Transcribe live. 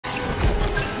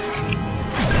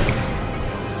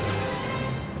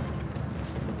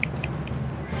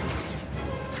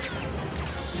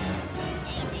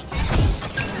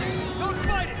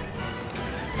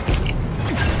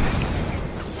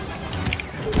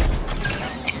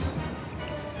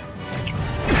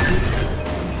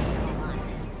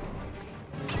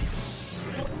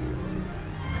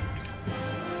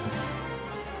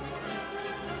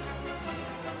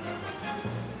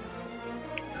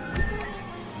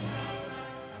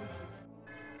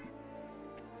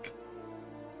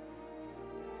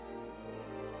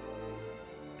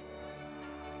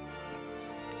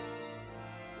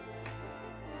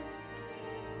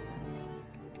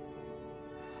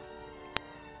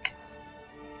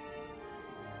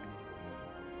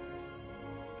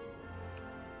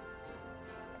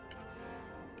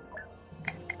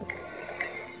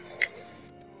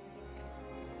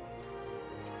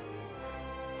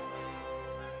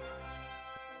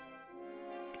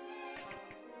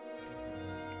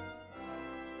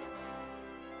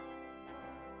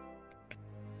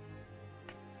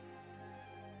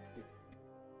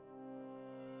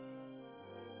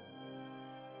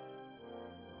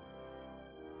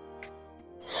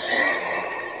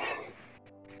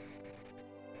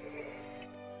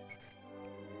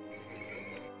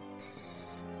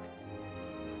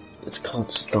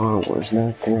called Star Wars,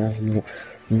 not the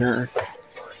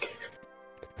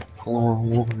Floor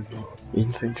War, no.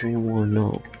 Infantry War,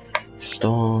 no.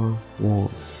 Star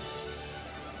War.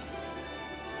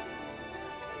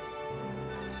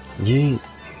 Yeet.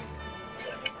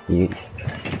 Yeet.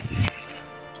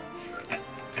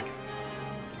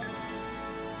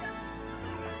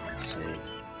 Say,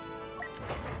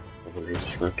 all this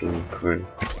fucking crap.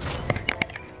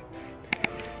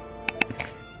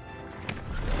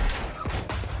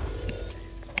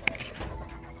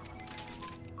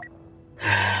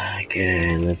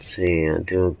 Okay, let's see, a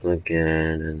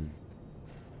duplicate and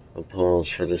a pulse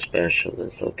for the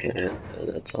specialist. Okay,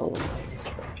 that's all I'm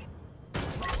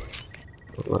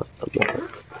yeah.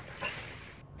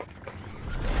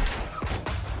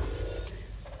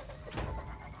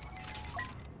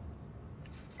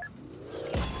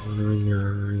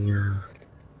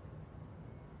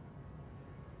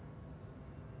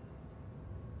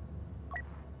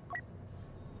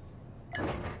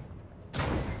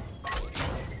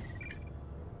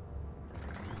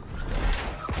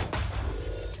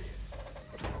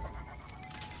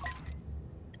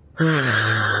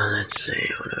 Let's see,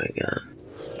 what do I got?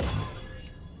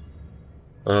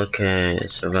 Okay,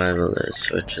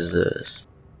 survivalist, which is this?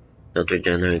 It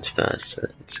regenerates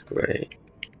faster, it's great.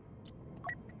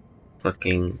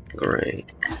 Fucking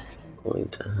great. Going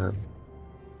to have.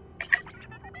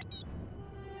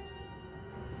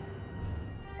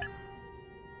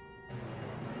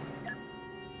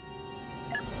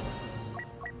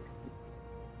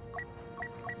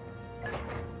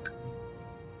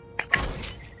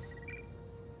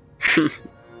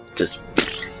 Just.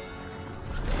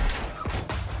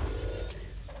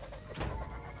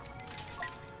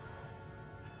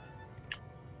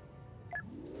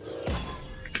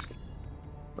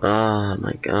 Oh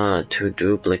my god, 2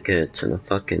 duplicates and a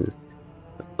fucking.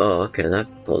 Oh, okay,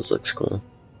 that pose looks cool.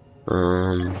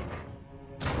 At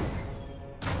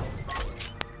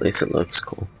least it looks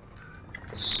cool.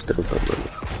 Stupid,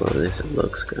 but at least it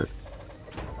looks good.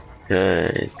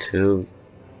 Okay, 2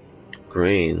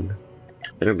 green.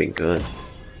 Better be good.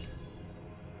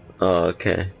 Oh,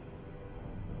 okay.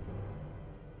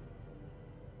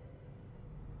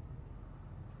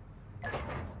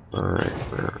 Alright,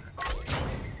 alright.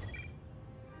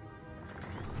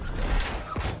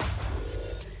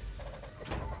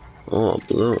 Oh,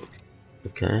 blue.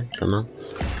 Okay, come on.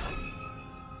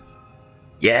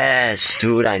 Yes,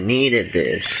 dude, I needed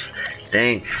this.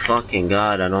 Thank fucking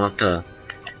god, I don't have to.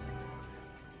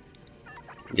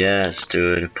 Yes,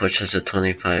 dude, it pushes to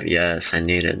 25. Yes, I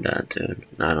needed that, dude.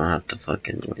 I don't have to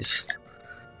fucking waste.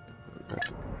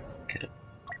 Okay,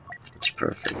 it's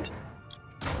perfect.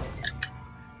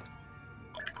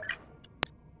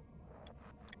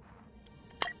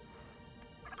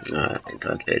 Alright,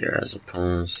 Darth Vader has a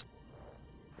pose.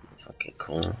 Fucking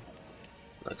cool.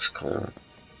 Looks cool.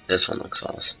 This one looks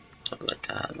awesome. I'd like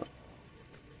to have it.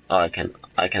 Oh, I can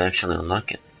actually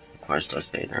unlock it. Of course, Darth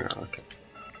Vader, unlock it.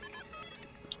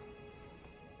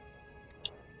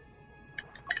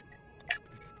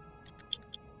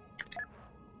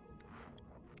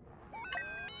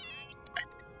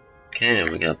 Okay,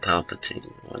 we got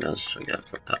Palpatine. What else we got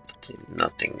for Palpatine?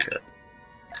 Nothing good.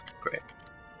 Great.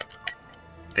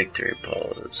 Victory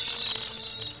pose.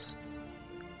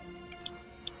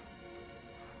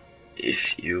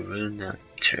 If you will not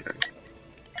turn,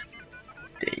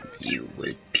 then you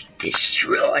will be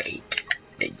destroyed.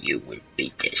 Then you will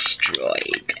be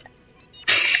destroyed.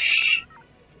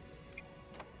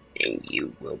 Then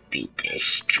you will be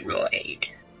destroyed.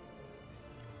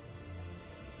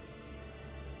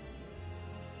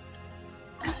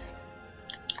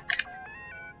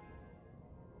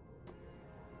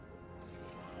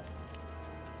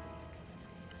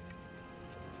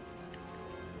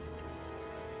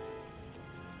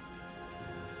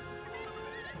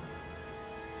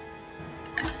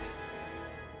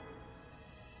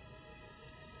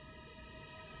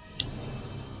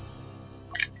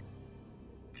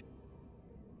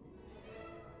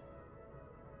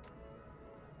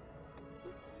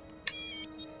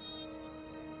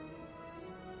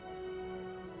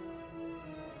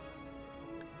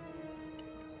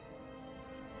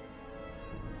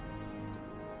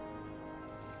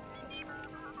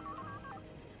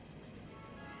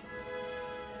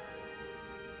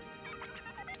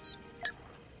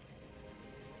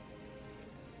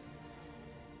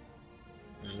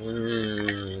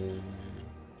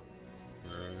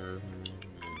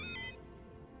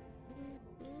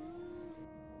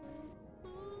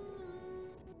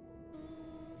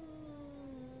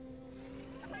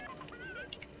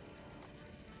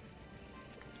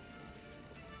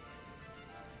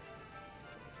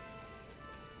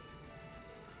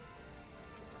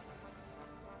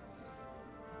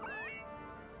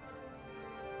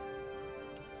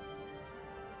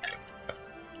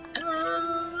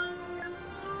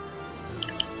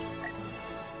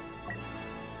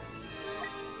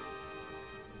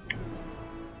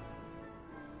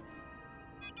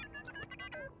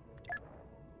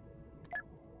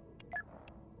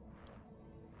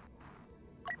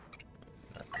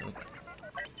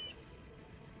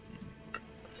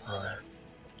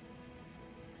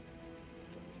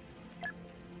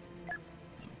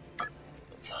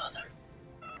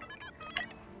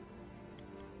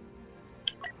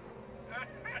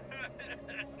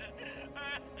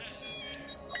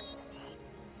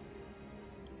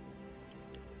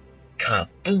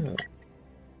 Oh.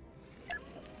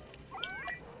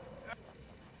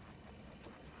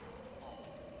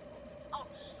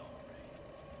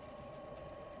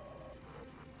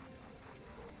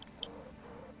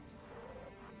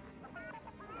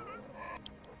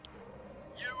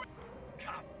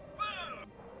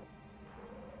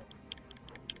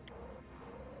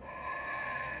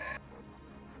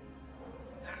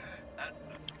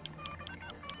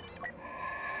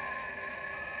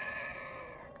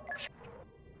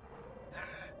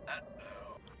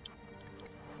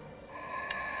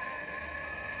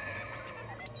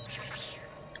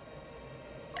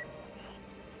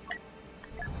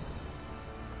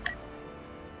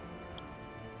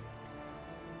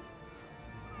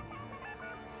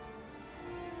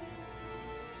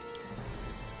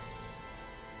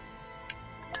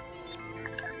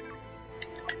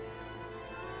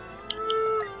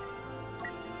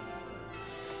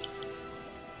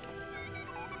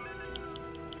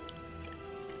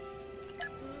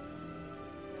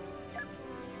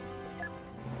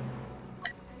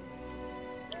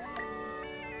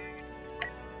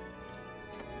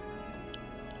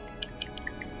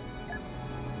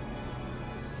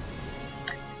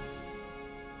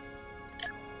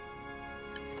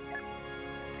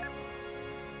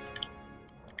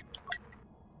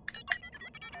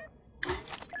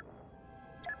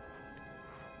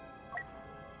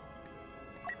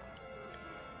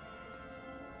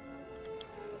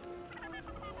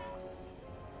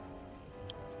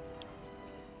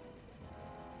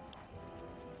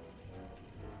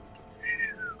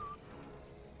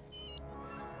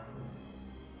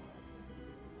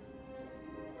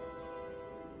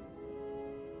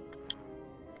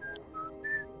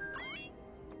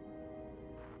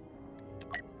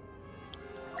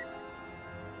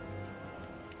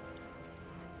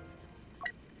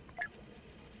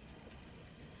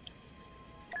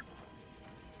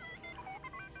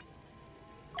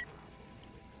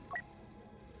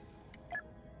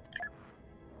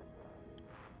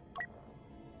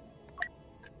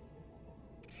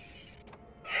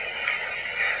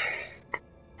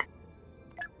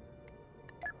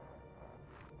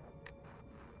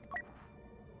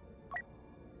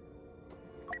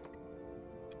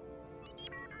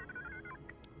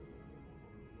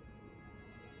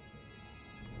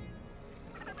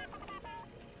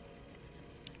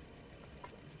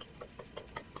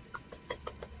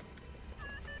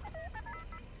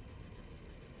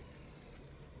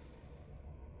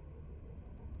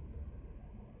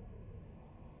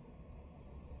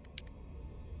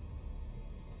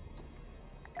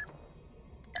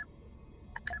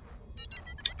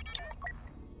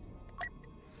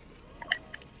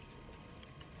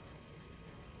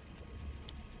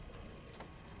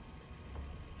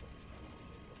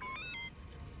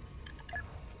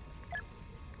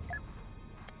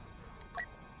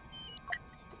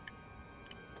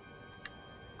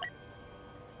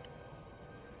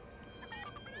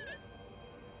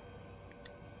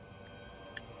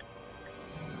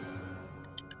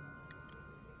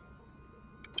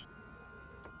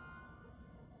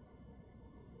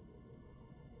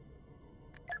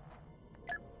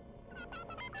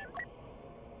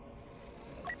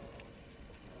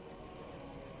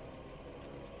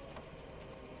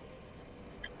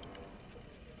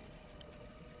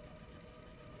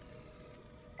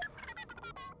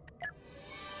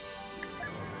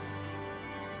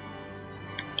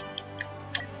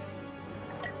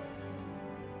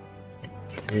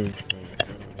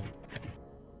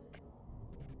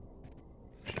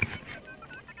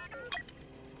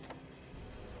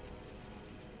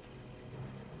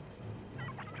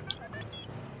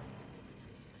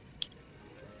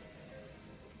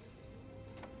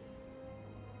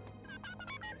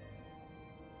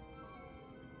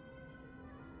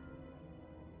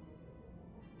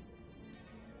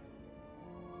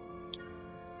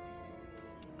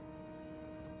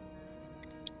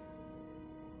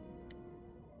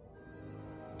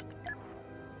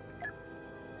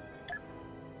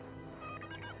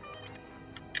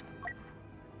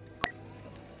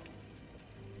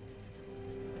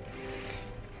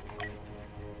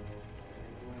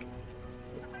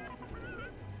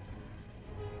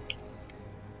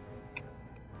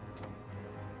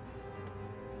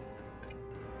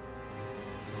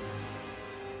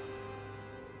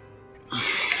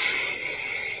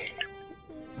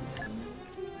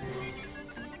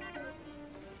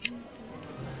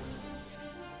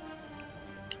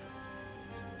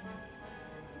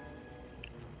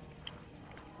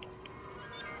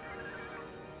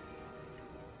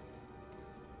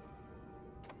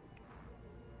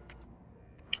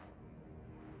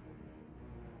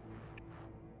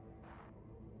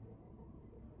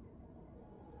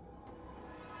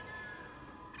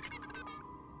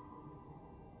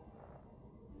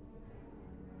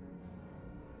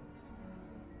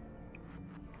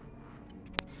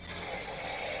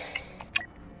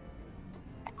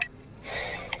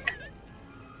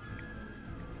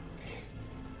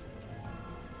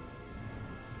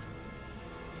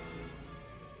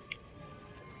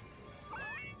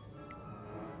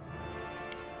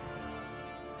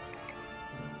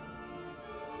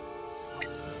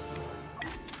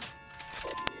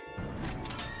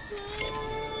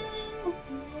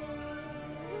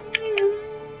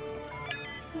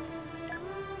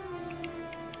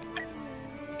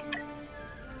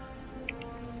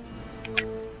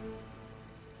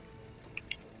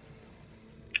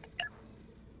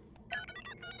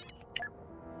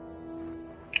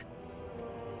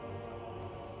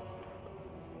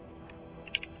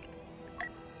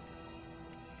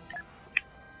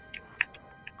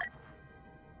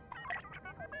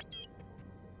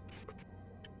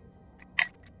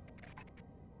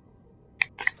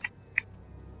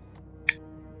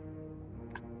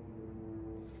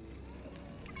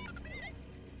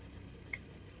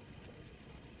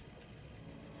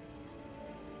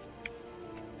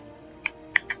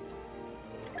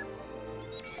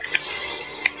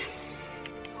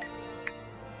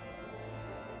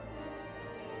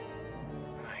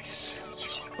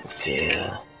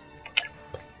 Yeah.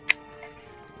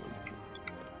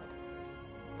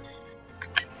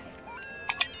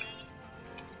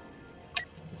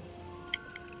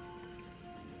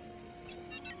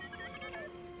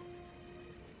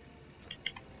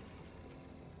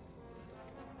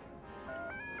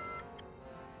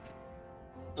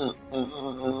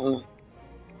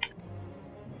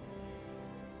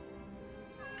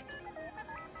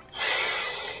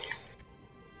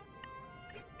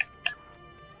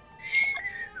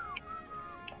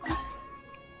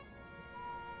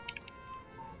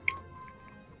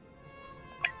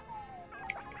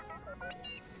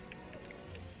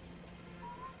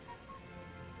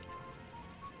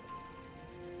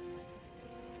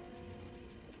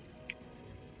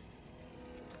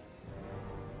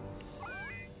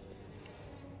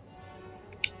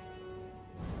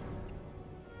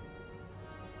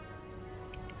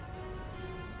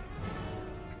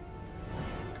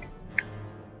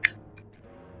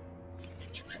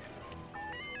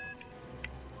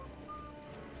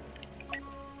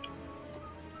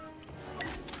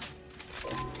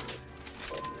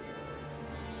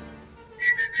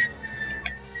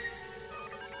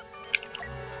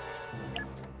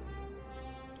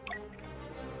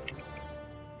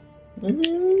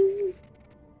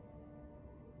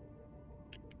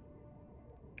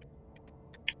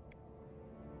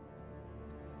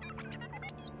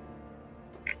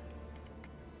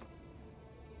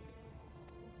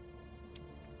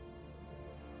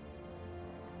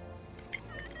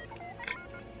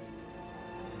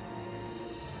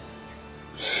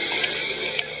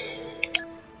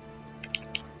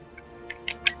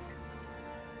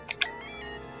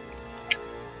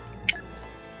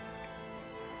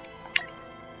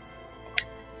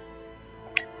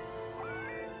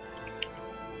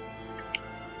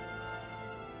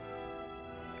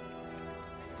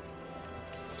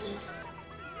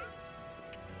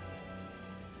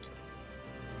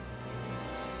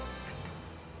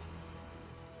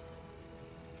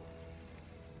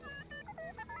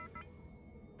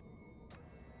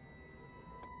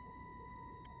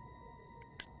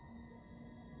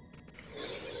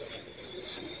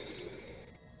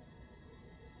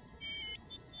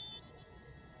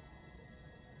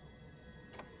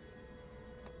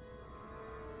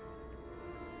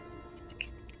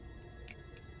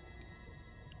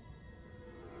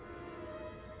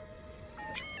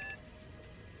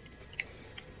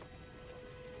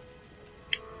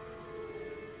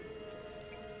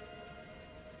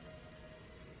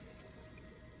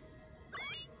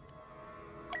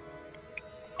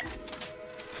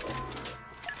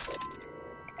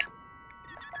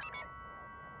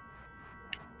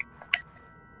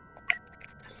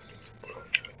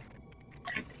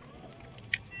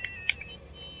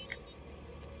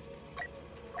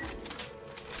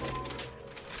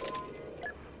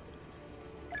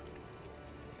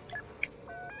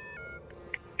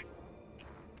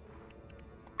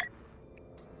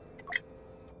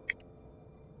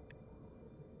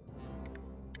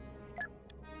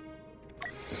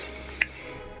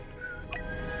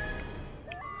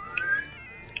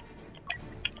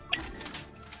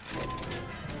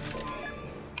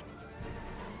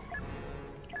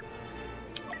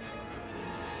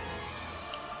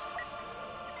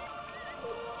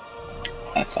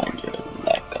 I find your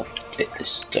lack of faith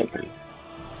disturbing.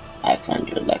 I find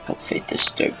your lack of faith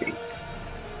disturbing.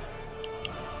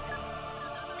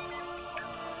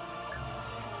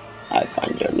 I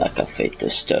find your lack of faith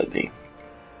disturbing.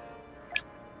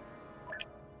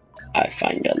 I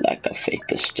find your lack of faith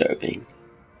disturbing.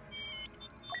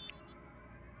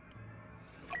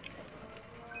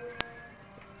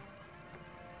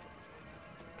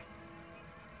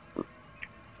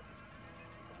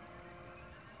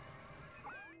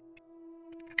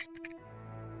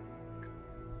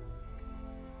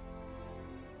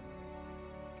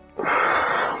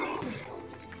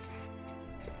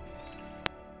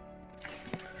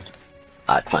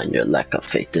 I find your lack of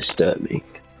faith disturbing.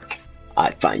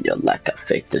 I find your lack of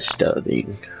faith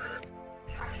disturbing.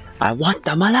 I want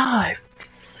them alive!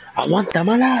 I want them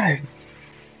alive!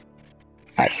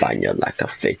 I find your lack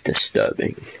of faith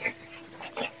disturbing.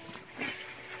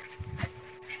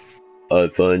 I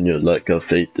find your lack of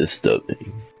faith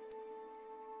disturbing.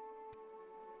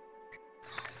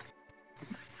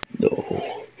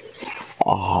 No.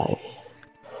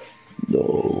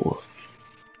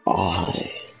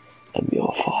 I am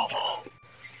your father.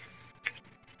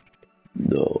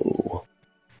 No.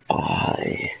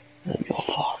 I am your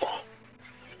father.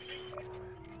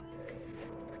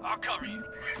 I'll cover you.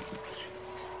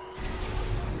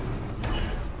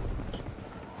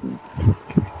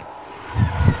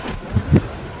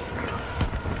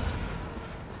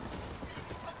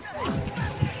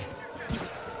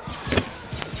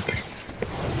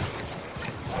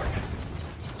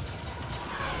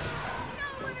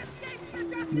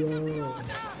 Yo.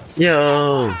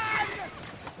 Yo.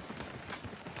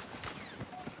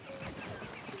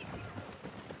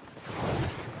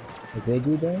 Is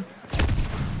Iggy there?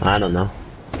 I don't know.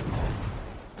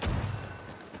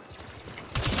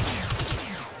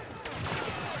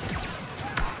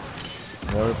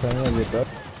 You ever playing with your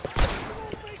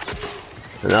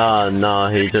brother? No,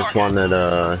 he just wanted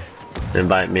to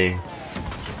invite me.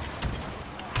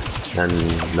 And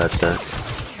that's it.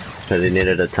 Cause he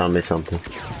needed to tell me something.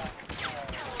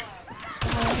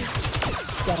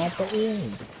 Got the in.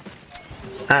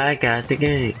 I got the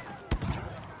game.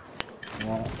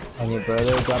 Yeah. And your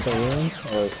brother got the rings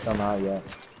or still not yet?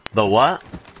 The what?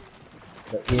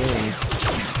 The earrings.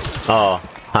 Oh,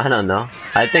 I don't know.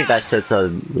 I think that shit's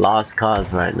a lost cause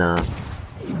right now.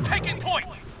 Taking point.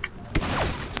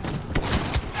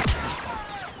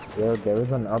 Yo, there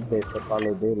was an update for Call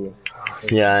of Duty.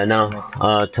 Yeah, I know.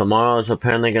 Tomorrow's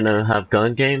apparently gonna have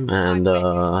gun game and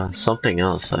something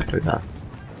else. I forgot.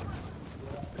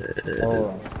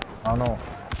 Oh, I don't know.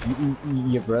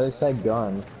 Your brother said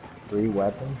guns. Free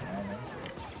weapons? I don't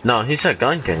know. No, he said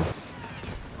gun game.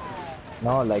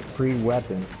 No, like free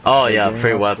weapons. Oh They're yeah, giving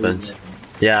free us weapons.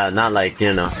 Yeah, not like,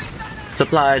 you know,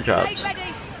 supply drops.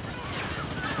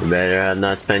 You better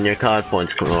not spend your card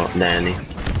points, Danny.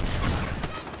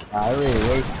 I already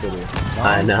wasted it.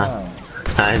 I know.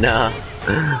 I know.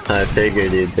 I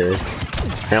figured you did.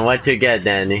 And what you get,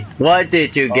 Danny? What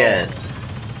did you get?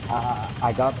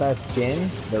 I got that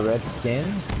skin, the red skin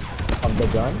of the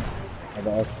gun, of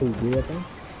the STG, I think.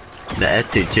 The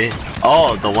STG.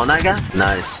 Oh, the one I got?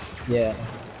 Nice. Yeah.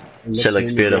 Shit looks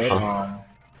really beautiful. good.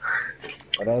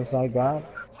 What else I got?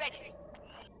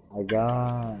 I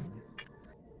got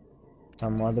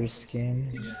some other skin,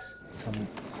 some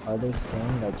other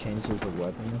skin that changes the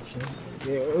weapon and shit.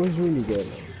 Yeah, it was really good.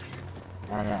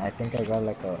 And I think I got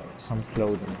like some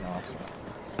clothing also.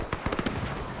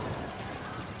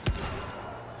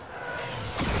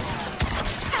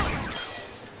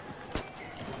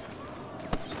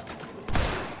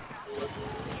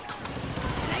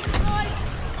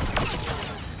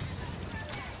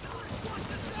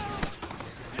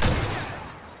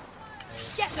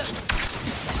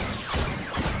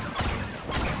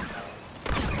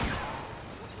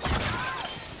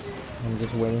 I'm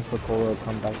just waiting for Cole to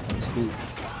come back from school.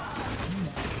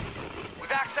 We've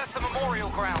accessed the memorial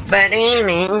ground. But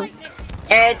Amy,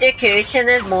 education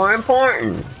is more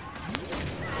important.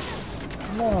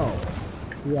 No,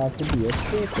 he has to be a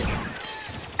skipper.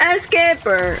 A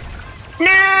skipper?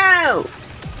 No!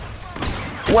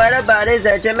 What about his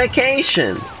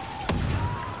education?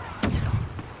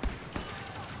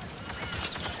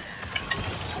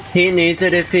 He needs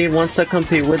it if he wants to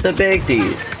compete with the big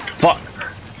D's. Fuck.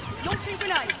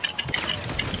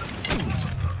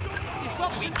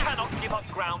 We cannot give up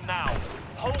ground now.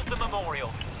 Hold the memorial.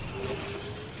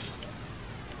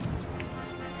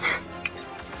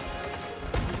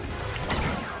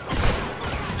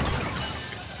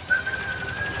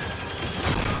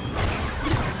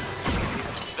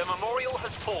 The memorial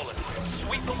has fallen.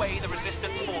 Sweep away the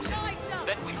resistance forces.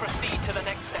 Then we proceed to the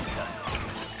next sector.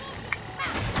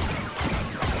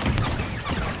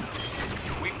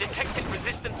 We've detected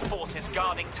resistance forces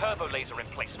guarding turbo laser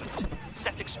emplacements.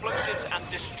 Set explosives and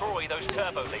destroy those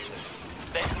turbo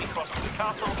lasers. Then we cross to the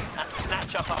castle and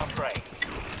snatch up our prey.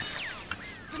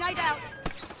 Grenade out!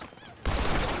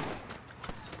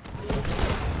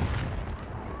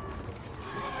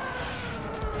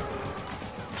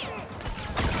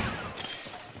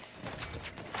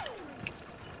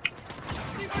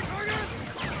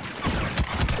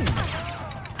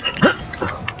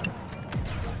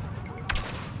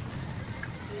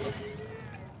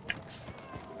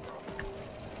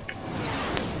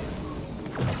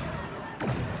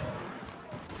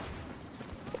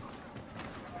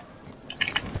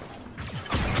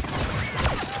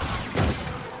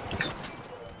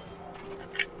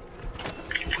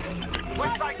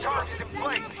 Website charges in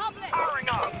place. Powering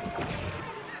up.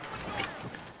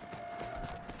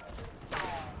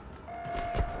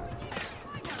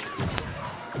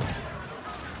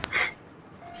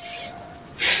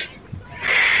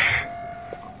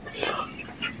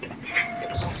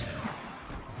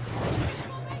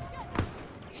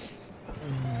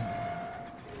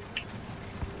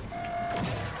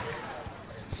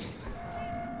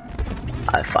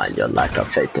 I find your lack of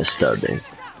faith disturbing.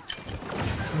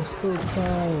 I'm still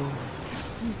crying.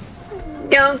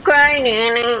 Don't cry,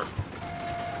 Nanny.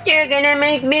 You're gonna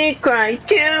make me cry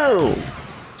too.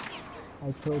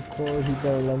 I told Cole he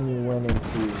better let me win in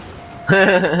two.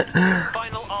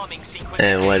 Final arming sequence.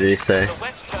 And what did he say? The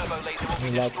west turbo laser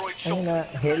will be Like, destroyed I'm shortly. gonna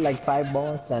hit like 5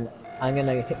 balls, then I'm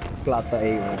gonna plot the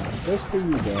A1 just for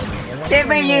you, Danny. Just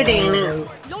for you, Danny.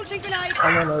 Launching grenade.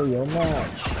 I wanna know your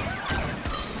match.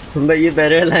 But you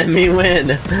better let me win.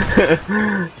 West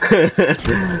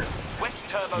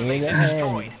turbo In the laser end,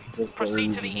 destroyed. just go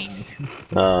Proceed to the easy. east.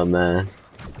 Oh man.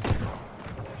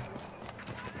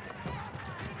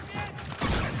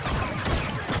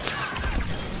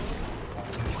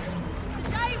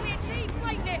 Today we achieve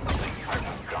greatness. I'm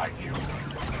trying to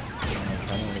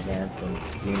advance in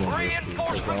university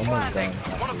because we're almost done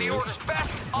One of after the this. order's best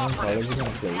I'm probably operatives.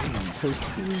 gonna play Need for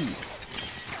Speed.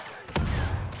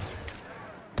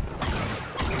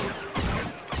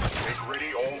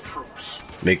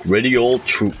 Make ready all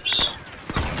troops.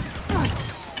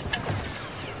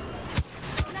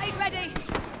 Grenade ready.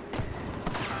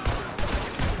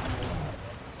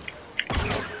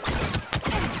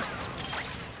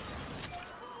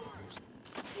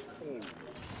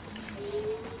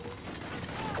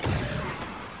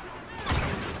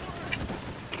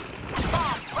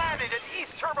 Bomb planted at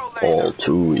east turbo All laser.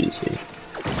 too easy.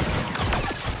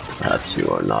 Perhaps you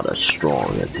are not as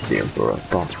strong as the Emperor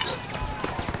thought.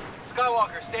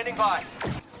 Skywalker standing by.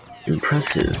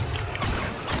 Impressive.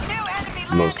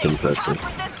 Most impressive.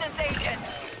 First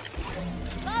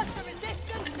the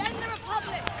resistance, then the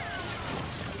Republic.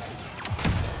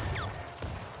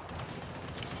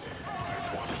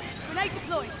 Grenade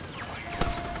deployed.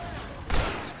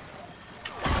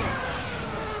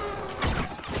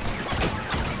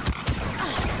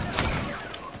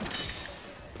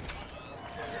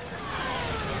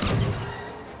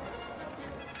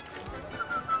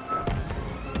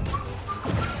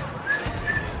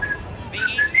 The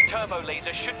east turbo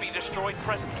laser should be destroyed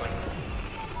presently.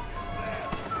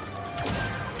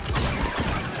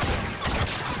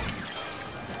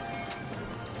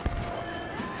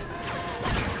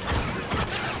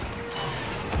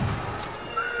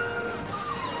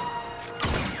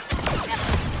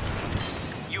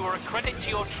 You are a credit to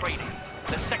your training.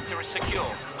 The sector is secure.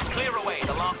 Clear away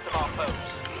the last of our foes.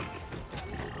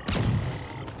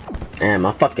 Damn,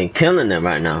 I'm fucking killing them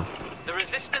right now. The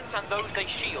resistance and those they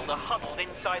shield are huddled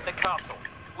inside the castle.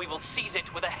 We will seize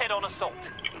it with a head-on assault.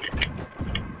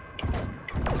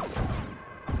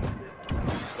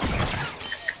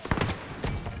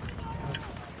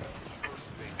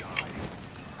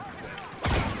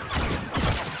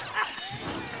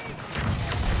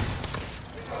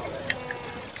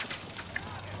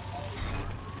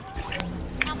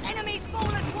 Our enemies fall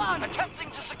as one.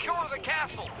 Attempting to secure the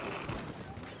castle.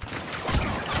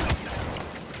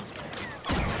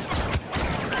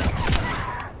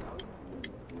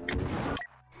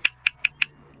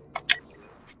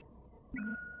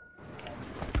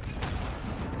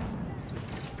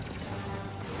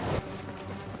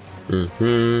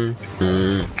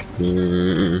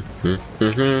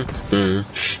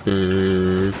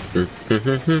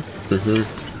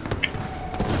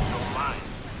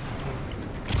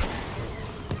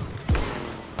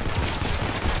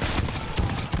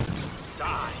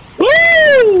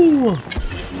 Woo!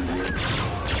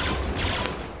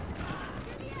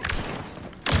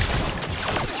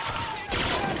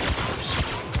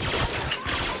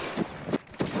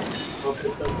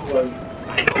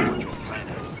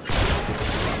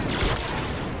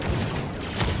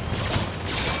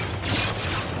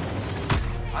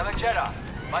 I'm a Jedi,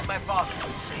 like my father.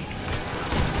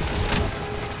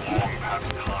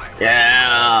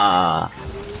 Yeah.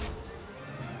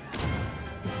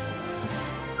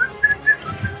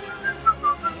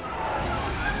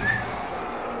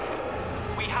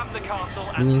 We have the castle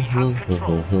and we have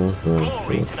control.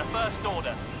 Glory to the First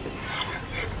Order.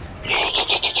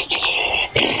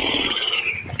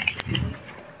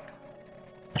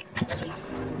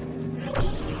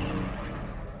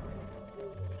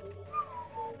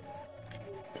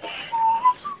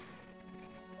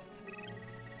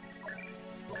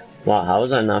 Wow, how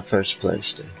was I not first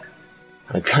place, dude?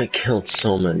 I killed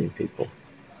so many people.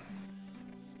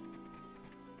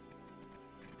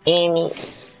 Amy,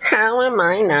 how am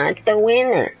I not the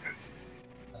winner?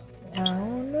 I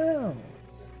don't know.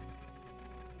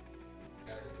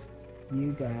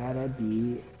 You gotta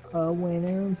be a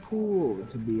winner in pool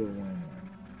to be a winner.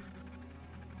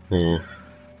 Yeah.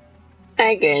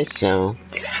 I guess so.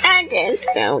 I guess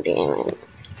so, damn it.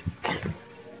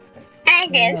 I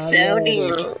guess Not so, ready.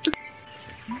 damn it.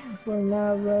 We're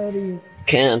not ready.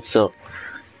 Cancel.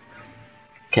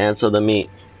 Cancel the meet.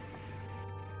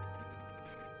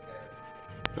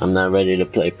 I'm not ready to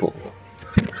play pool.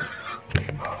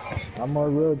 I'm a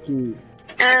rookie.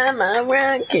 I'm a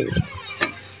rookie.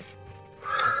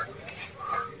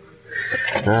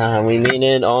 All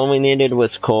we needed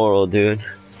was coral, dude,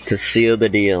 to seal the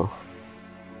deal.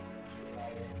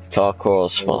 It's all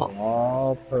Coral's It was fault.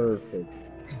 all perfect.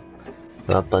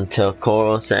 Up until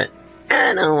Coral said,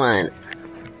 I don't want.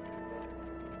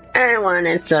 I want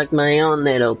to suck my own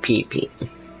little pee-pee. I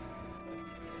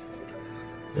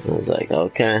was like,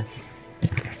 okay.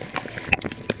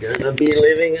 You're gonna be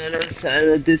living at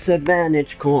a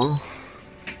disadvantage, Coral.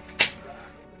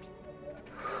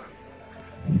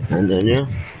 And then, yeah,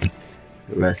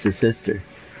 the rest is history.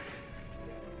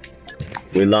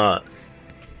 We lost.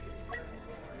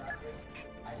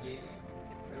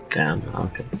 Damn,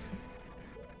 okay.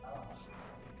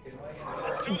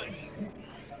 Let's do this.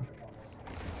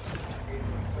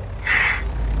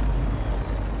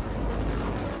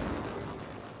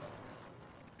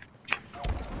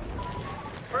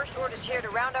 First order's here to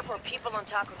round up our people on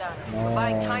Takodana. No, We're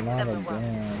buying time for not them to run.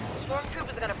 again.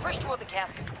 Stormtroopers are gonna push toward the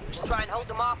castle. We'll try and hold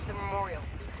them off at the memorial.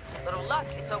 Little luck,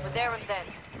 it's over there and then.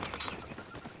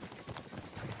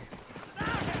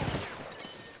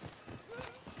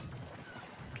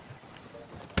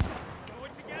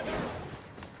 Going together.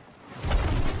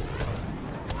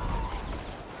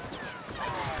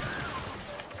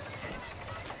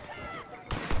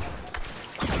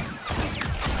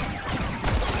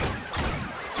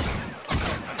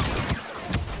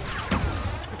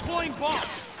 Deploying bomb.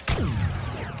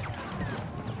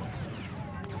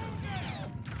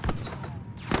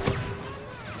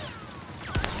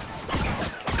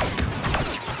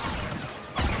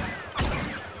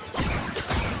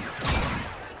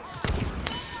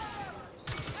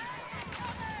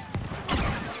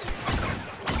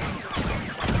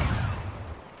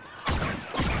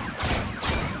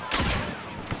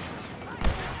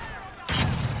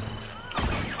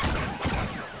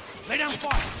 Lay down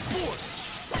fire.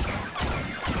 Forward.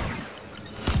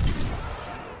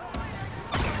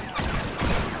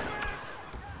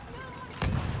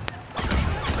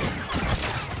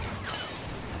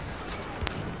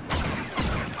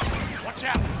 Watch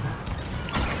out.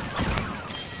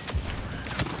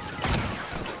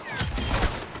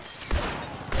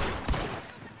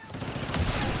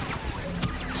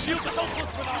 Shield the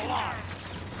hopeless with our lives.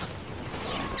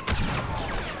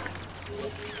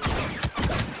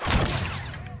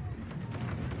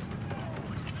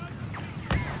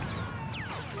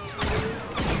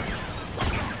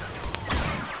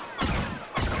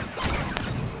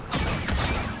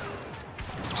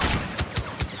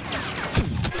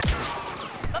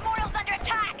 Memorial's under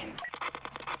attack!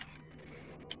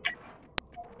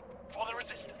 For the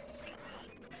resistance.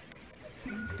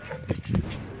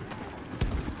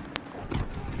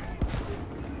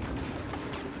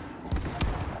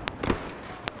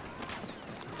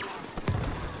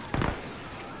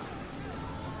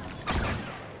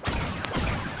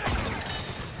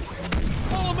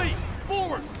 Follow me!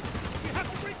 Forward!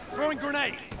 Throwing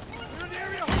grenade!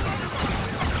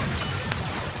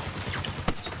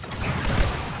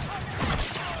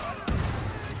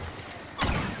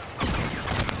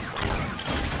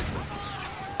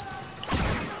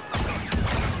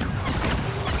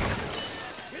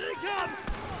 Here they come!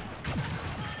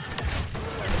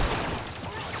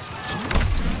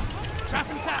 Trap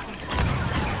and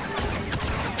tap!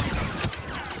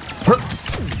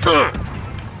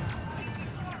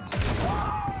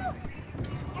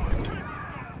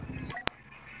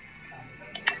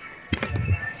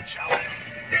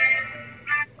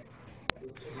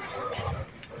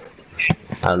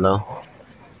 Hello?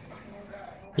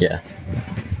 Yeah.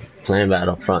 Playing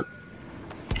Battlefront.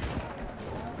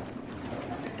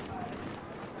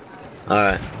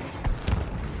 Alright.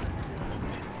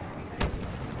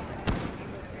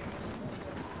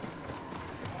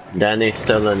 Danny's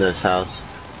still in this house.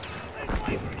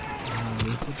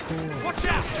 Watch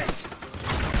out!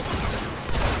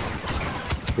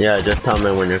 Yeah, just tell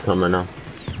me when you're coming up.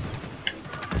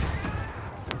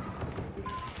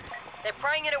 They're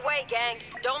praying it away, gang.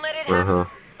 Don't let it happen.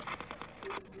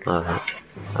 Uh-huh. Alright.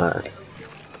 Alright.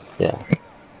 Yeah.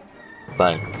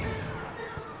 Bye.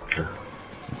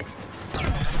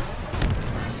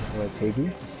 What's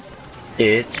Iggy?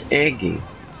 It's Iggy.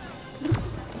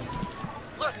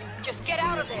 Look, just get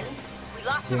out of there. We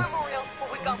lost the memorial,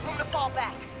 but we've got room to fall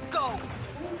back. Go!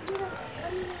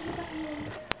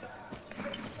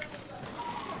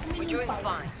 We're doing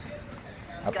fine.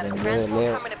 Got a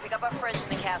transport coming to pick up our friends in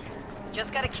the castle.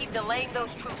 Just gotta keep delaying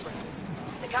those troopers.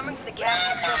 They're coming to the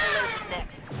castle turbo lasers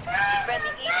next. Defend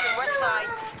the east and west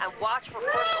sides and watch for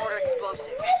first order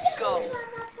explosives. Go!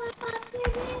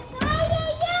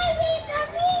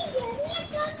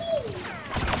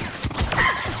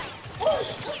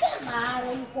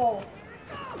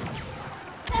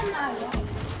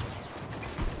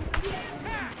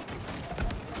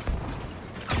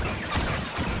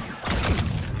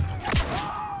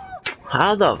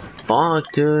 How the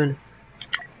fuck, dude?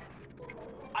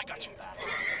 I got you.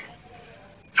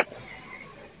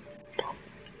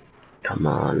 Come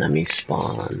on, let me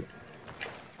spawn.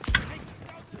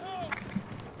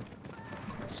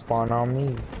 Spawn on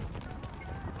me.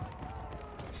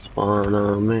 Spawn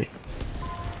on me.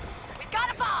 We've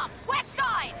got a bomb! West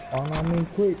side! Spawn on me,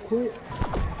 quick, quick.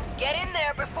 Get in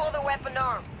there before the weapon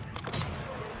arms.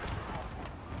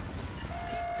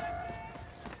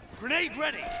 Grenade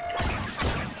ready.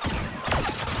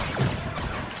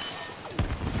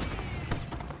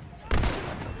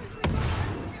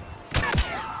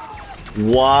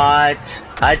 What?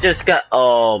 I just got.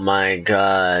 Oh my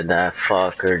god, that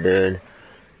fucker, dude.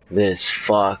 This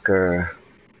fucker.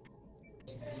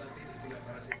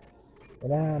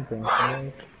 What happened,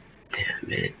 guys? Damn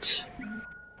it.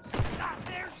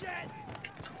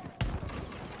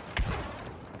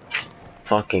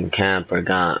 Fucking camper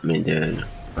got me, dude.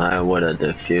 I would've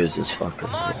defused this fucking.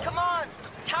 Come on, come on!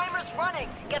 Timer's running!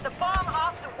 Get the bomb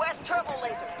off the west turbo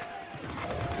laser!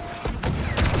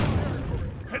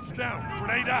 Heads down.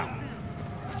 Grenade out.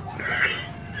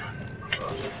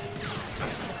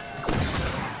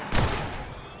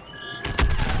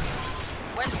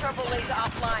 West turbo laser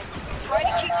offline. Try to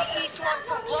keep the east one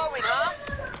from blowing, huh?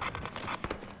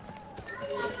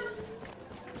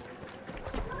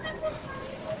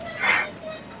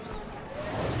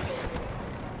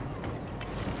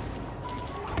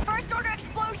 First order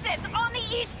explosives on the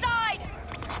east side!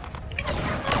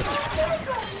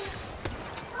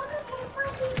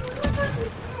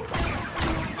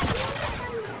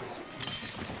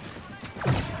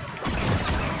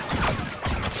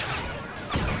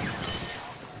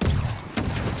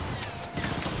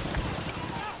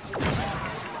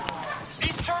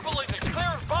 East turbo laser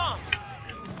clear of bombs.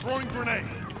 Throwing grenade.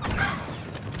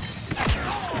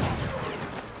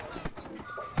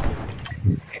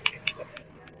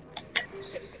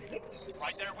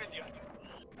 Right there with you.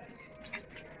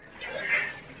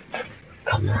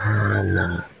 Come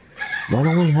on. Why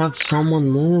don't we have someone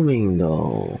moving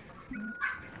though?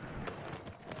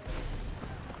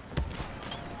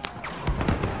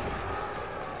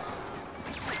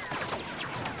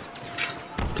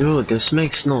 Dude, this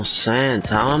makes no sense.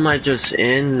 How am I just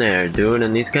in there, dude?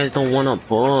 And these guys don't want to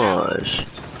push.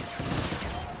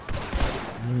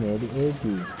 I'm ready,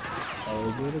 Iggy.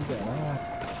 Oh, good again.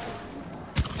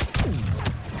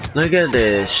 Look at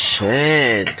this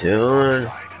shit, dude.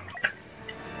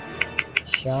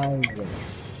 Shine. Same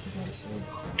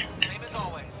as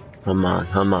always. Come on,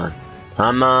 come on.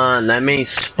 Come on, let me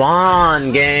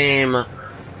spawn, game. We're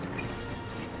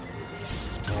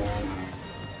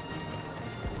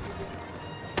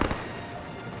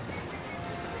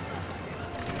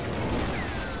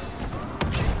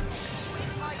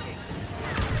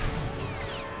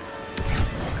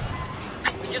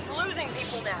just losing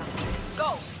people now.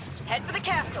 Go! Head for the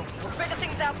castle. We'll figure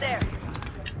things out there.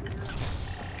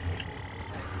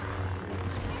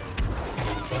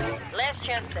 Last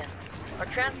chance then. Our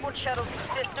transport shuttle's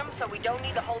in system, so we don't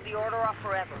need to hold the order off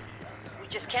forever. We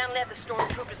just can't let the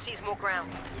stormtroopers seize more ground.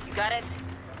 You got it?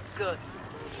 Good.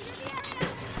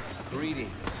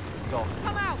 Greetings, Salty.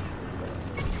 Come out!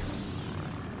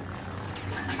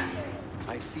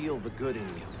 I feel the good in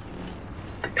you.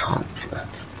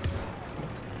 Conflict.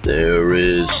 There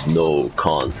is no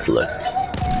conflict.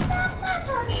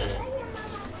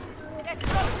 They're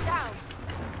slowing down.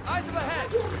 Eyes up ahead.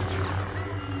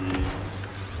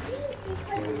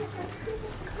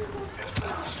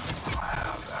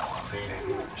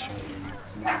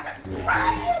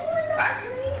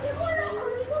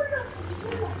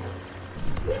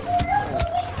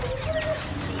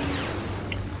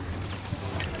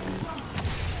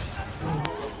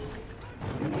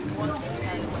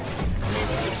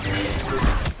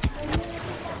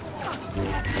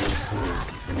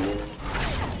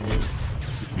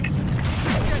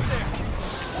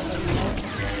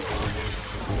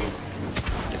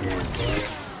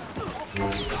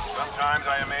 Sometimes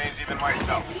I amaze even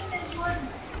myself.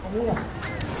 Mira,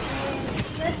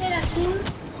 puede ser azul,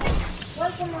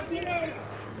 igual como tiene,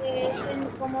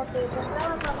 como te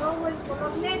comprabas a rojo el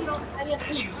color negro, hay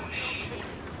azul.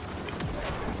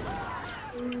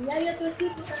 Y hay otro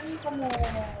tipo también como... Así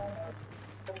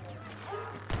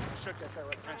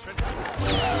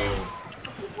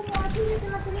como así de ese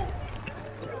material.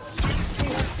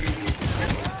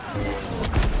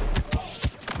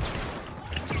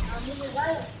 A mí me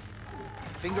vale.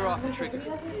 Finger off the trigger.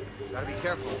 Gotta be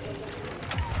careful.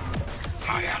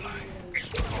 My ally.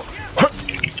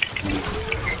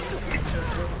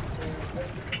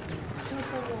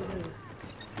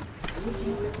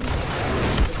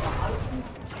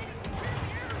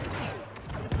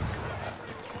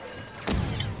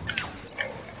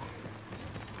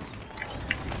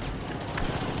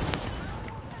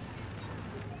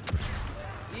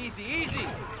 Easy, easy.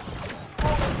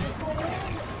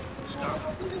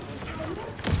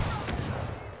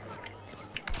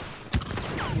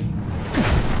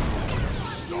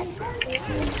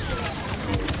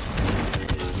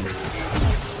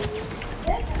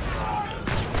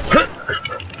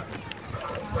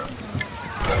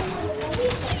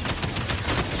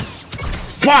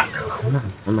 Fuck!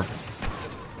 No.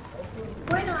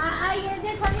 Bueno, hay de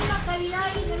esa misma calidad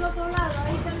ahí del otro lado,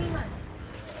 ahí también hay.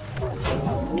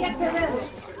 Tendría que verlo.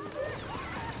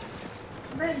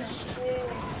 Bueno,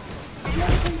 yo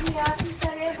tendría así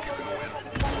estaré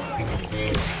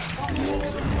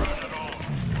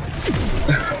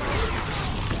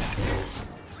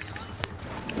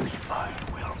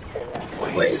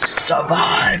Always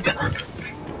survive.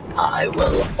 I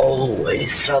will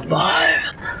always survive.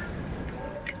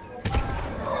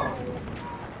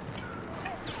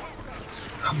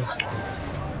 Come on.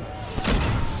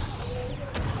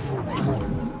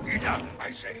 Enough,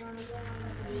 I say.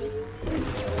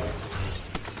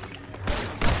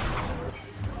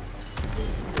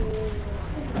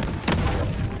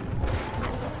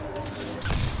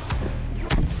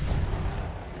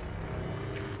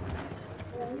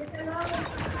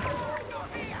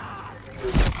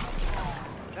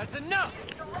 That's enough.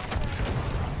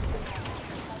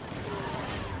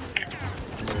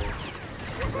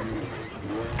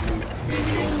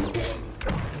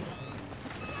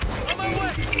 On my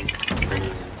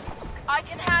way. I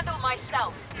can handle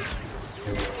myself.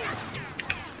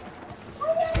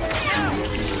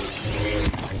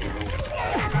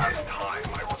 Last time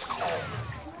I was called.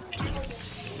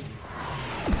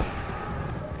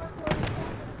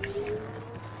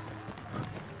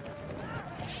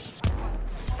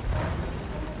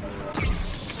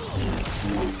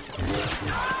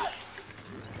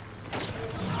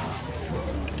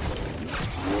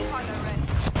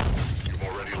 You've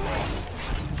already lost.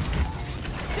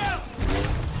 Down.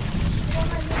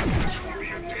 This will be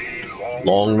a day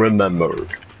Long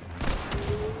remembered.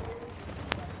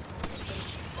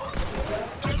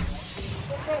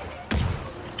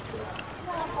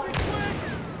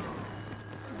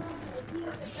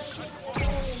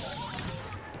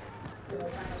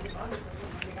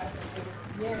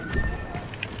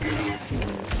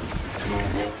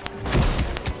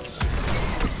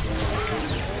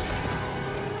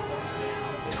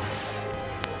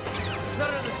 Not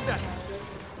another step.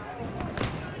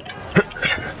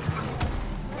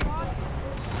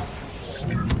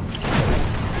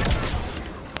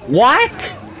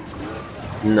 What?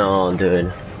 No,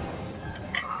 dude.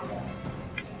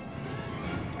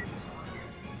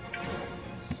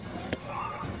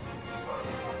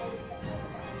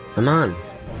 Come on.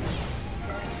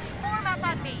 Form up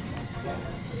on me.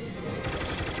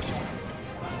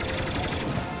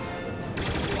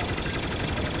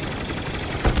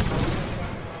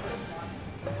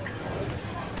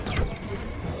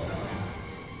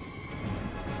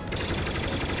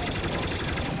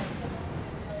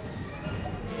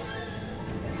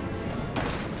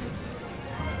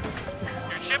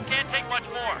 Your ship can't take much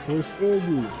more. Where's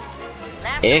Iggy?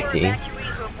 Last Iggy? four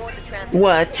evacuees to aboard the transport.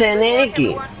 What's an Good luck, Iggy?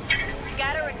 everyone.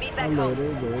 Scatter and meet back Hello, home.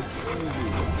 there goes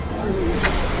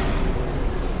Iggy.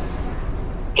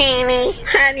 Annie,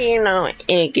 how do you know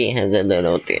Iggy has a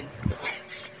little dick?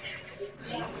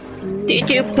 Did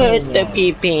you put the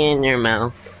pee-pee in your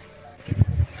mouth?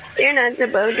 You're not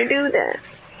supposed to do that.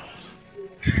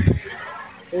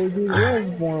 Iggy was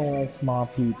born with a small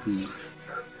pee-pee.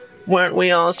 Weren't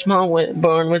we all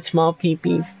born with small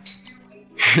pee-pees?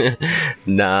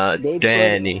 Nah,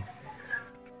 Danny.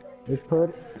 They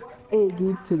put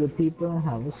Iggy to the people and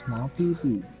have a small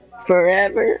pee-pee.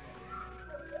 Forever?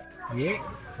 Yep.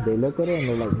 They look at it and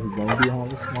they're like, he's gonna be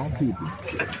have a small pee-pee.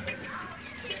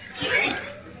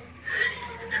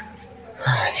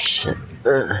 Ah, shit.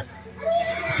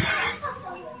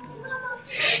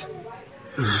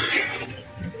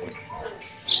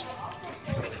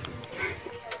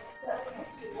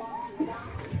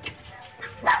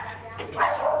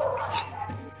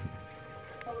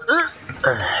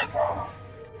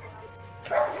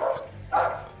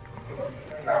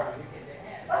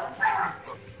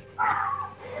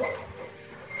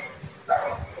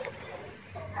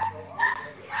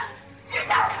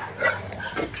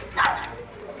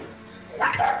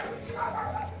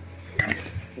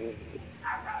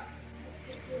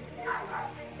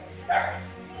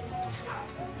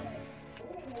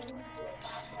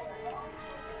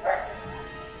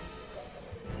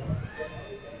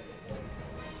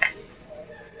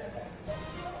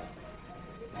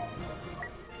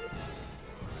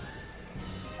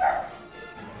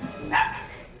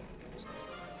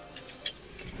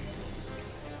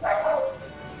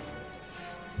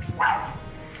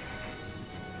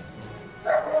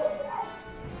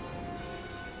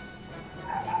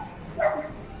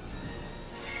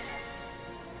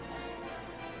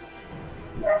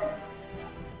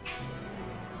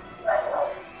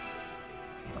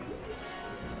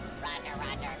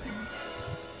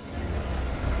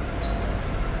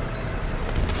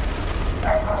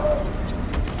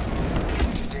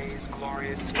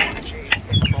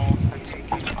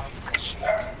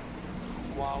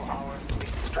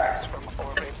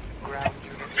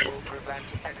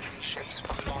 ships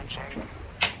from launching.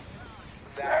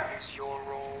 That is your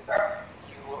role.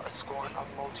 You will escort a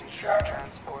multi-ship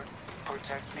transport,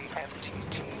 protect the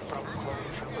MTT from clone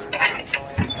troopers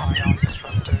deploying ion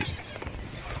disruptors.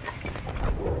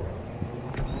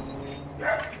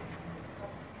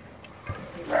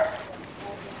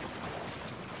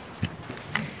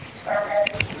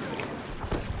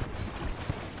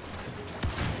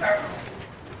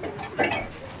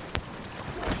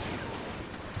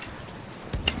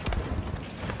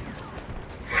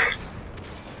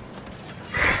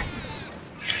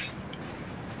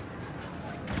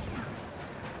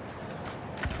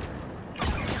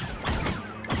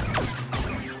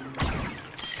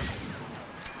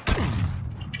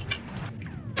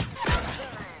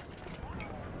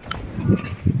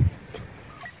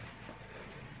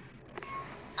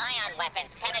 Ion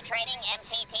weapons penetrating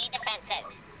MTT defenses.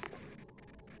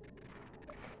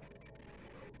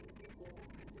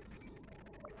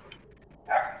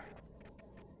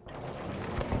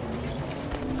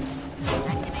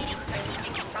 Activating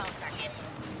strategic control circuit.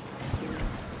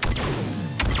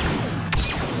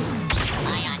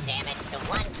 Ion damage to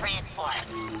one transport.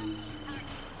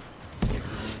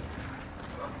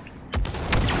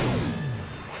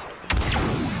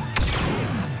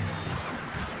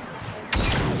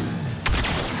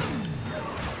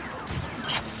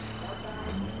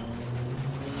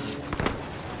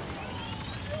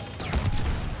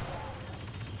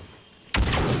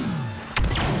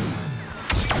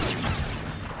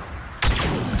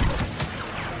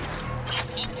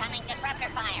 Incoming disruptor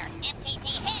fire. MTT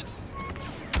hit.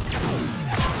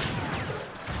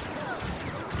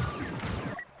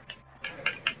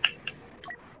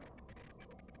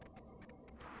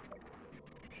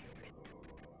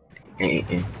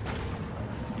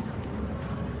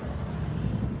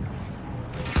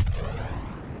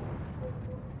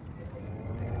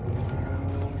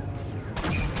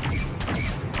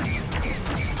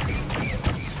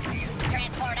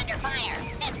 Transport under fire.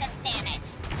 Systems damage.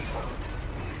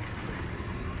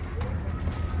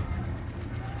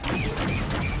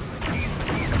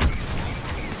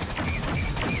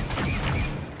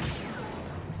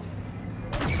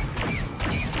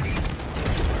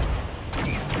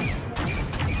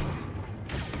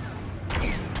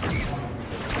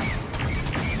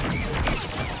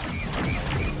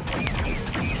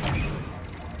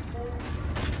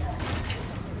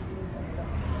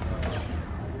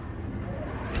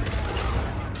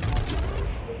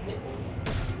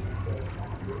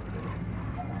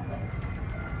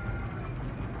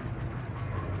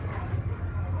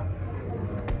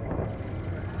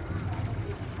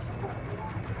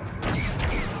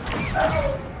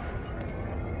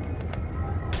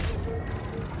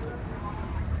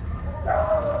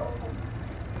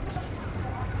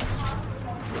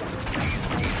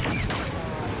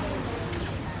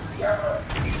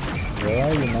 Where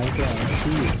are you, Michael? I don't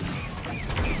see you.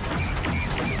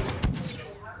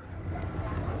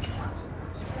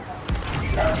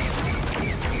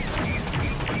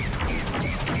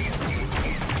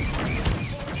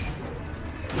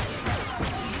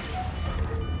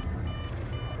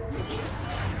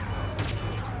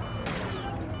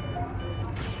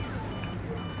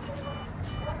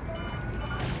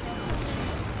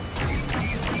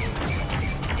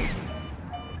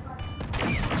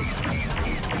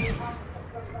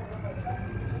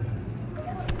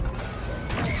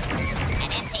 An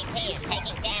MTT is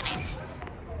taking damage.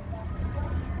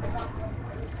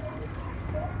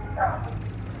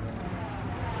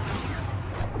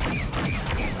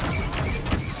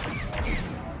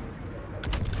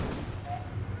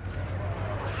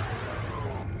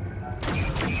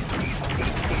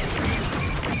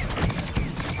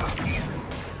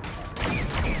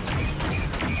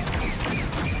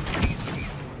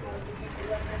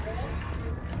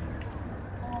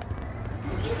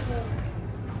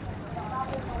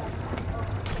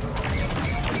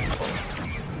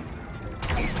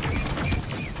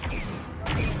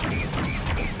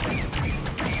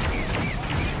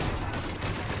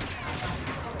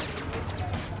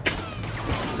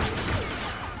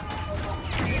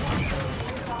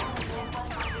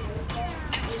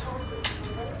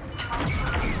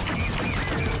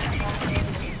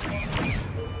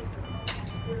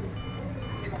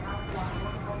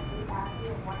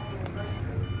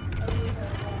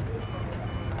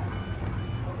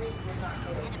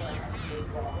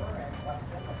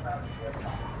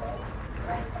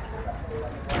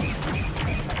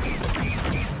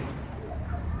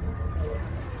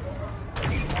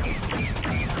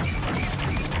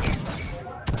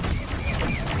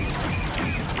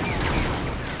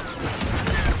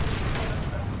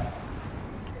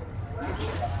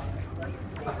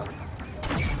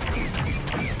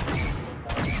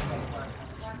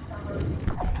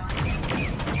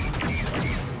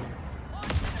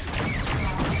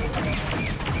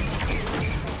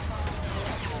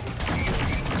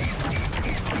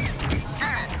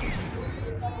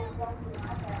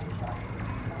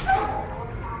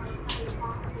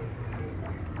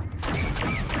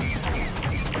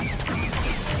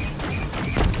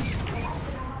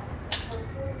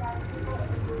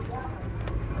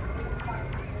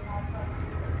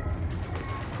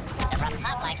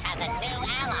 a new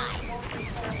ally.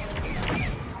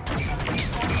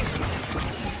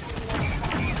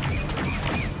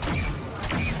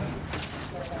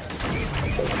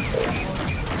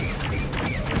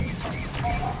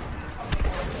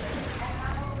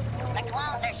 The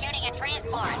clones are shooting a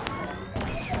transport.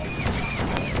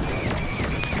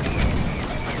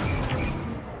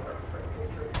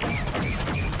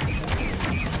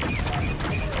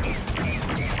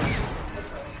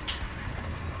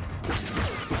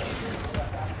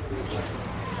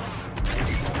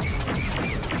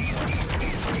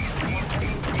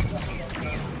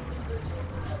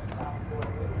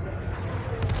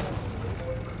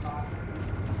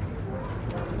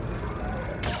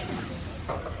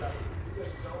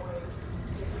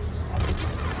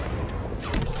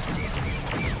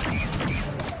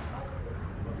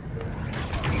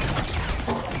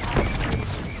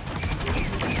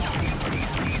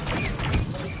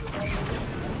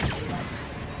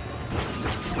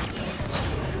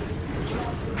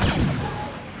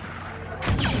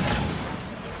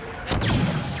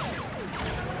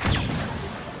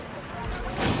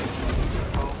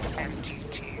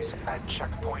 At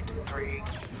checkpoint 3.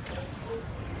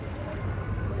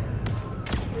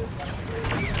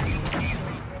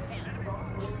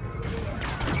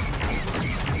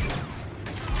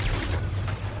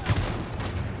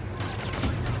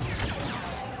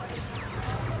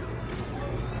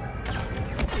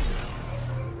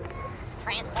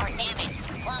 Transport damaged.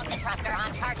 Clone disruptor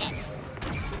on target.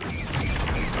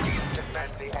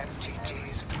 Defend the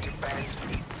MTTs. Defend.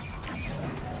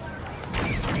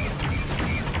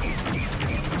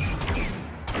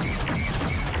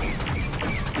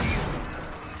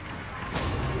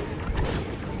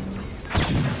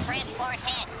 Transport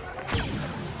hit.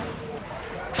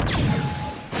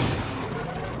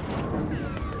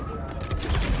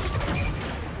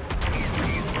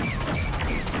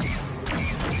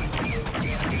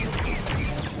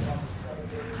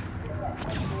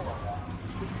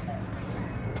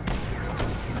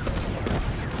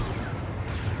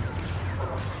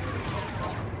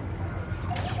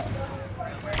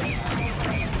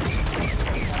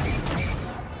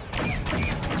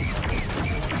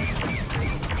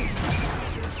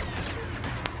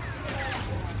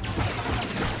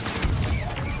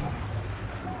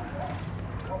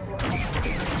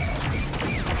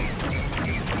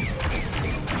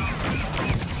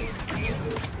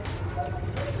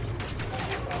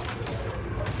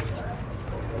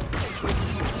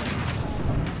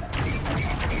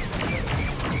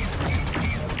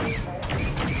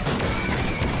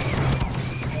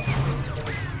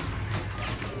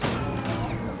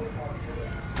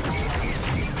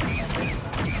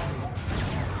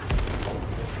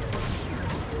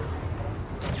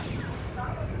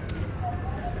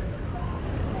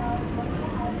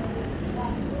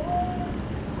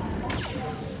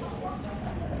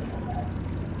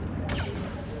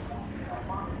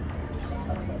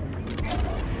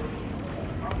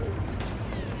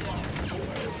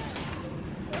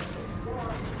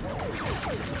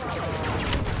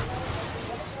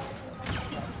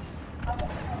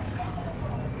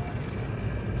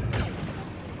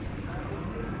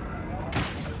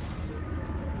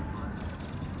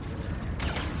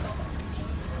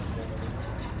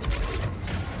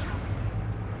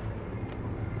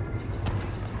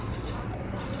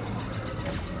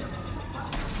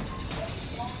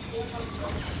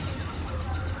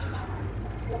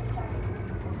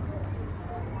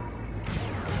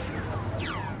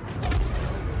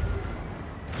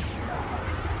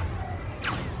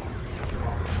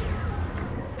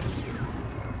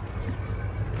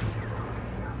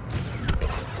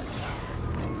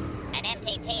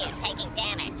 MTT is taking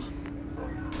damage.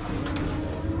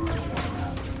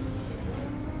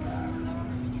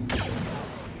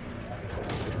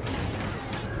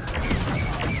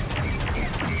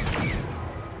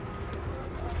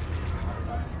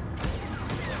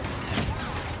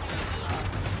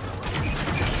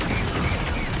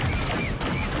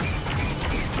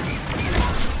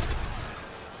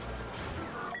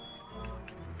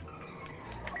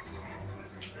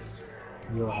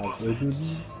 Yo, has ABB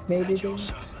made it in?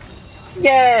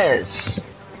 Yes!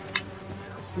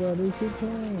 What is he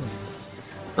playing?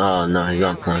 Oh no, he's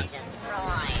not playing.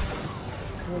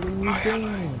 What are you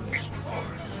doing?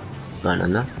 I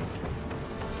don't know.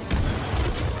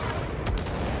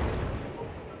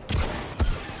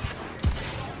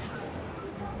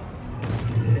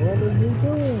 What is he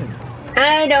doing?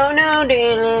 I don't know,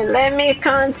 Dylan. Let me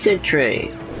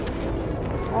concentrate.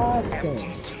 Ask him.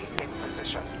 MTT in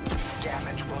position.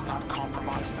 Damage will not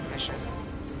compromise the mission.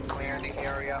 Clear the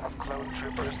area of clone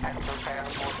troopers and prepare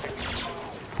for phase 2.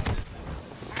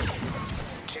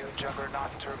 Juggernaut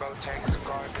turbo tanks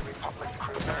guard the Republic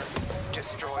cruiser.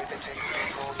 Destroy the tank's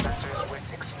control centers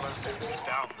with explosives.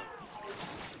 Found them.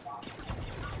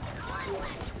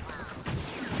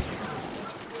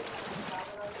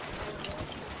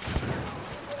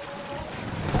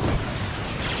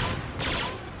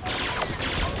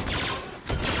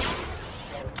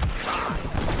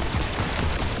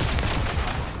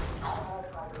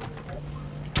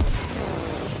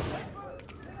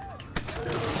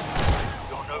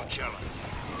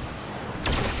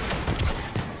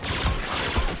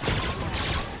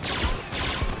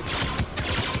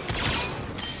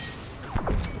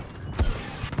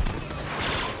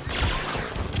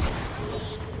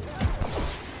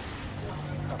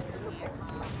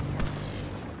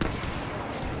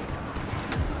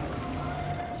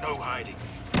 No hiding.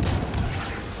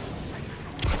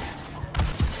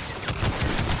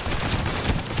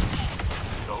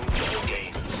 No more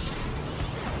games.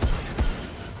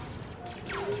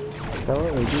 So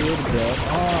idiot, get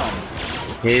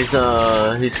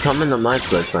on. He's coming to my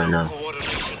place right now.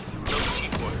 Coordination. No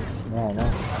teamwork. Yeah, I know.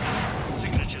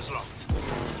 Signatures locked.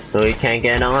 So he can't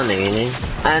get on, ain't he?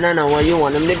 I don't know what you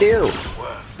want him to do. Worth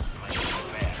playing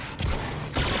fair.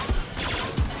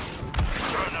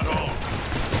 Burn it all.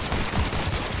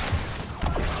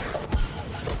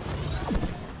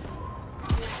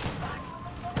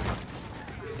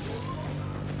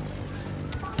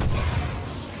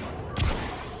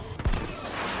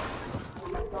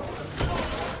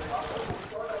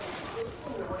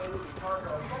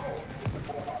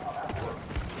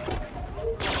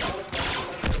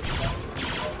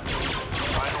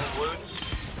 Final words.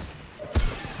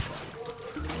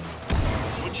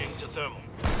 Switching to thermal.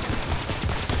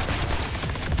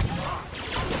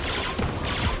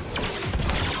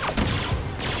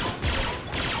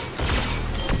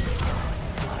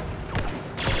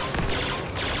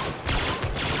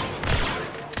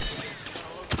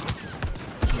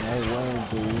 No way,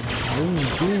 dude.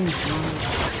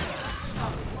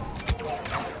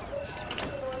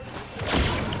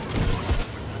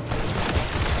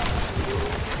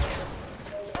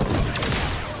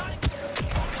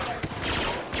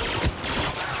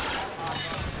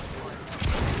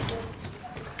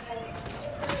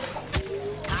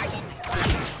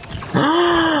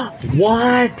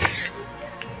 What?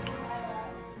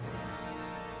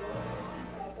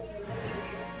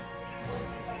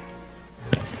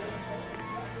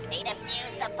 They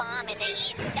defused the bomb in the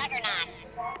East Juggernaut.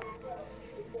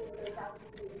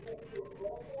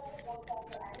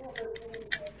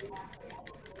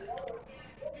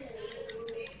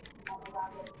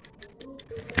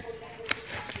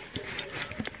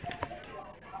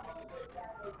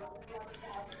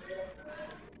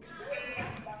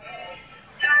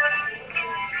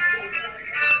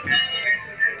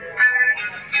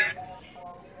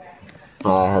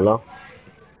 Hello?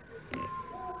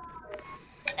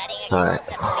 Setting Alright.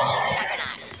 explosive on the East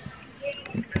Juggernaut.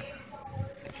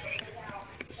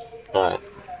 Alright.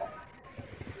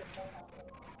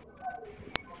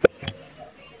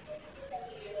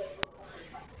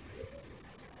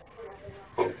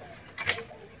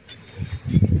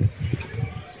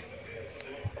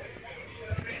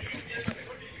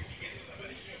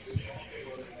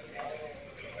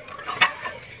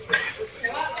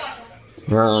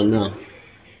 No.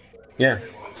 Yeah.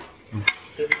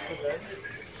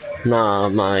 Nah,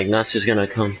 my Ignacio's gonna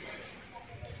come.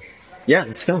 Yeah,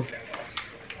 let's go.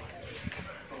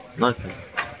 Okay.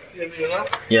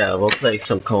 Yeah, we'll play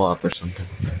some co-op or something.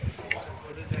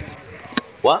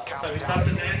 What?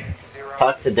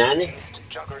 Talk to Danny?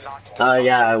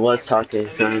 Yeah, I was talking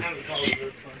to him.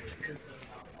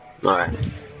 Alright.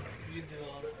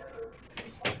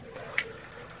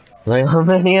 Like, how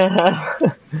many I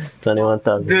have?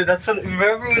 21,000. Dude, that's what.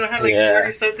 Remember when I had like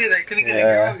 30 something? I couldn't get a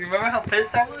girl. Remember how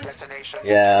pissed I was?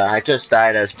 Yeah, I just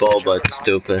died as Boba, it's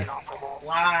stupid.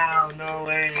 Wow, no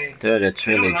way. Dude, it's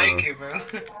really I don't dumb. like it, bro.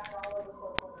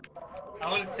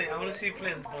 I wanna see you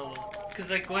play as Boba. Cause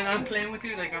like when I'm playing with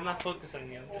you, like I'm not focused on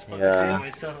you. I'm just focusing on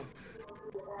myself.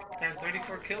 I have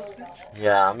 34 kills, bitch.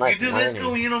 Yeah, I'm like. You do this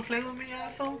when you don't play with me,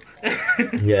 asshole?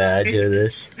 Yeah, I do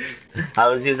this. I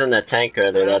was using the tank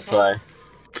earlier, that's why.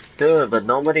 Dude, but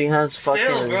nobody has fucking.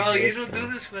 Still, bro, you don't do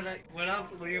this when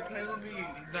you're playing with me.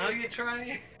 Now you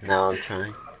try. Now I'm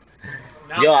trying.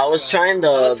 Yo, I was trying the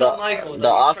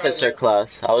officer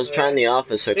class. I was trying the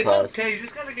officer class. It's okay, you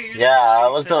just gotta get used to it. Yeah, I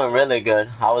was doing really good.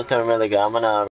 I'm gonna